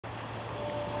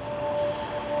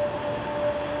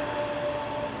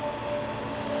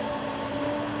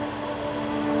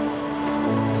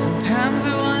Sometimes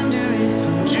I wonder if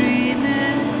I'm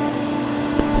dreaming,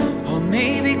 or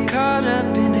maybe caught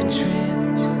up in a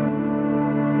trance.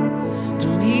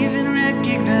 Don't even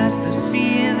recognize the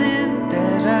feeling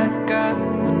that I got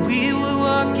when we were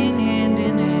walking hand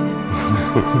in hand.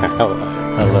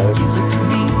 Hello. You looked at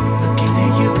me, looking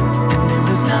at you, and there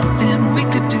was nothing we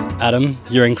could do. Adam,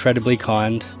 you're incredibly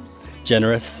kind,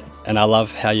 generous, and I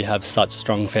love how you have such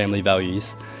strong family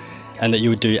values and that you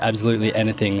would do absolutely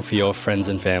anything for your friends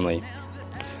and family.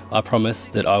 I promise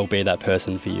that I will be that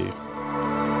person for you.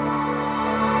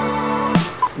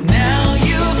 Now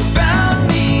you found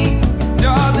me,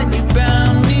 darling, you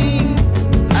found me.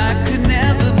 I could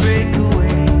never break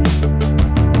away.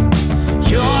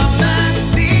 You're my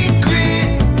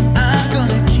secret, I'm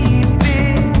gonna keep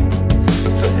it.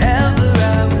 Forever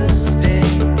I will stay.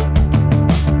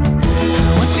 I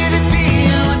want you to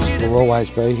be, I want you to be. We'll always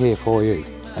be here for you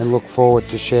and look forward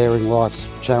to sharing life's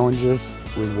challenges,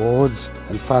 rewards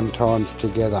and fun times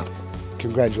together.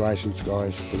 Congratulations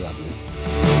guys, we love you.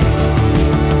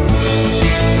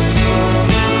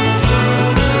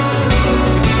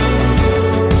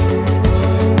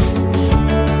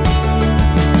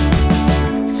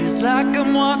 Feels like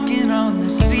I'm walking on the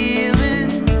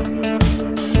ceiling,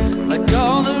 like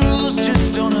all the rules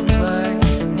just don't apply.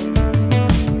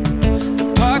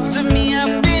 The parts of me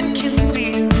I've been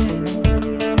concealing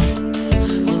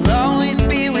will always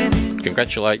be with you.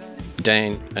 Congratulate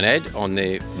Dan and Ed on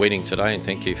their wedding today, and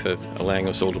thank you for allowing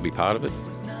us all to be part of it.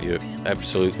 You're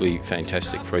absolutely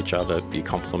fantastic for each other. You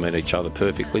complement each other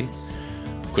perfectly.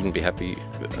 Couldn't be happier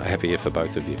for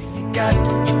both of you. You got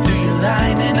you through your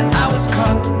line and I was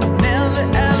caught. I'm never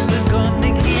ever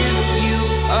gonna give you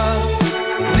up.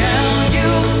 Now you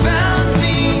found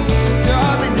me,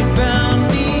 darling, you found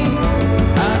me.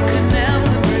 I could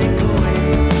never break away.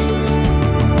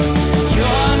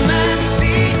 You're my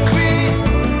secret,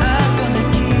 I'm gonna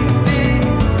keep it.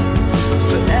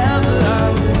 Forever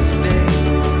I will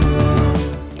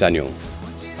stay. Daniel,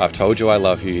 I've told you I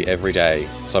love you every day,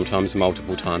 sometimes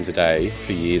multiple times a day,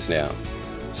 for years now.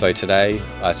 So today,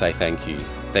 I say thank you.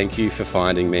 Thank you for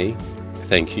finding me.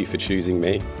 Thank you for choosing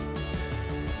me.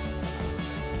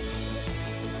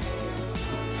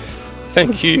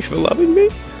 Thank you for loving me.